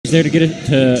He's there to get it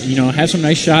to have some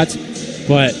nice shots.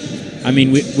 But I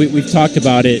mean, we've talked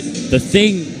about it. The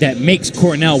thing that makes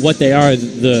Cornell what they are,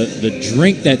 the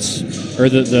drink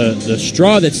the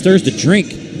straw that stirs the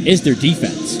drink is their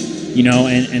defense.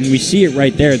 And we see it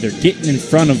right there. They're getting in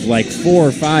front of like 4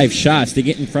 or 5 shots. They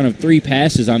get in front of 3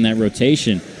 passes on that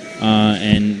rotation,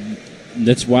 and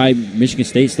that's why Michigan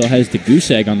State still has the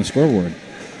goose egg on the scoreboard.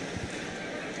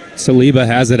 Saliba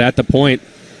has it at the point.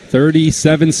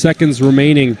 37 seconds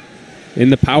remaining in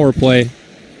the power play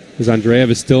as Andreev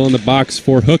is still in the box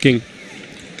for hooking.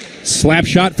 Slap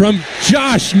shot from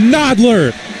Josh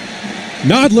Nodler.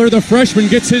 Nodler, the freshman,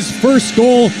 gets his first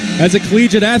goal as a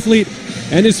collegiate athlete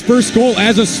and his first goal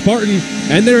as a Spartan,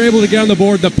 and they're able to get on the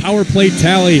board the power play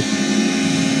tally.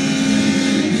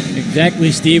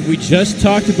 Exactly, Steve. We just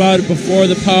talked about it before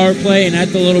the power play, and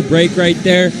at the little break right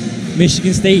there,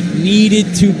 Michigan State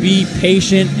needed to be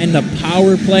patient, and the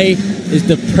power play is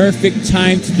the perfect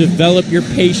time to develop your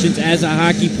patience as a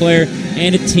hockey player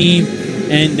and a team,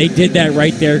 and they did that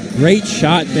right there. Great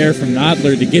shot there from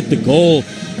Nodler to get the goal.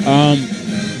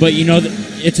 But,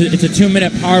 it's a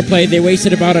 2-minute power play. They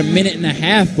wasted about a minute and a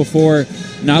half before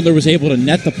Nodler was able to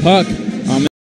net the puck.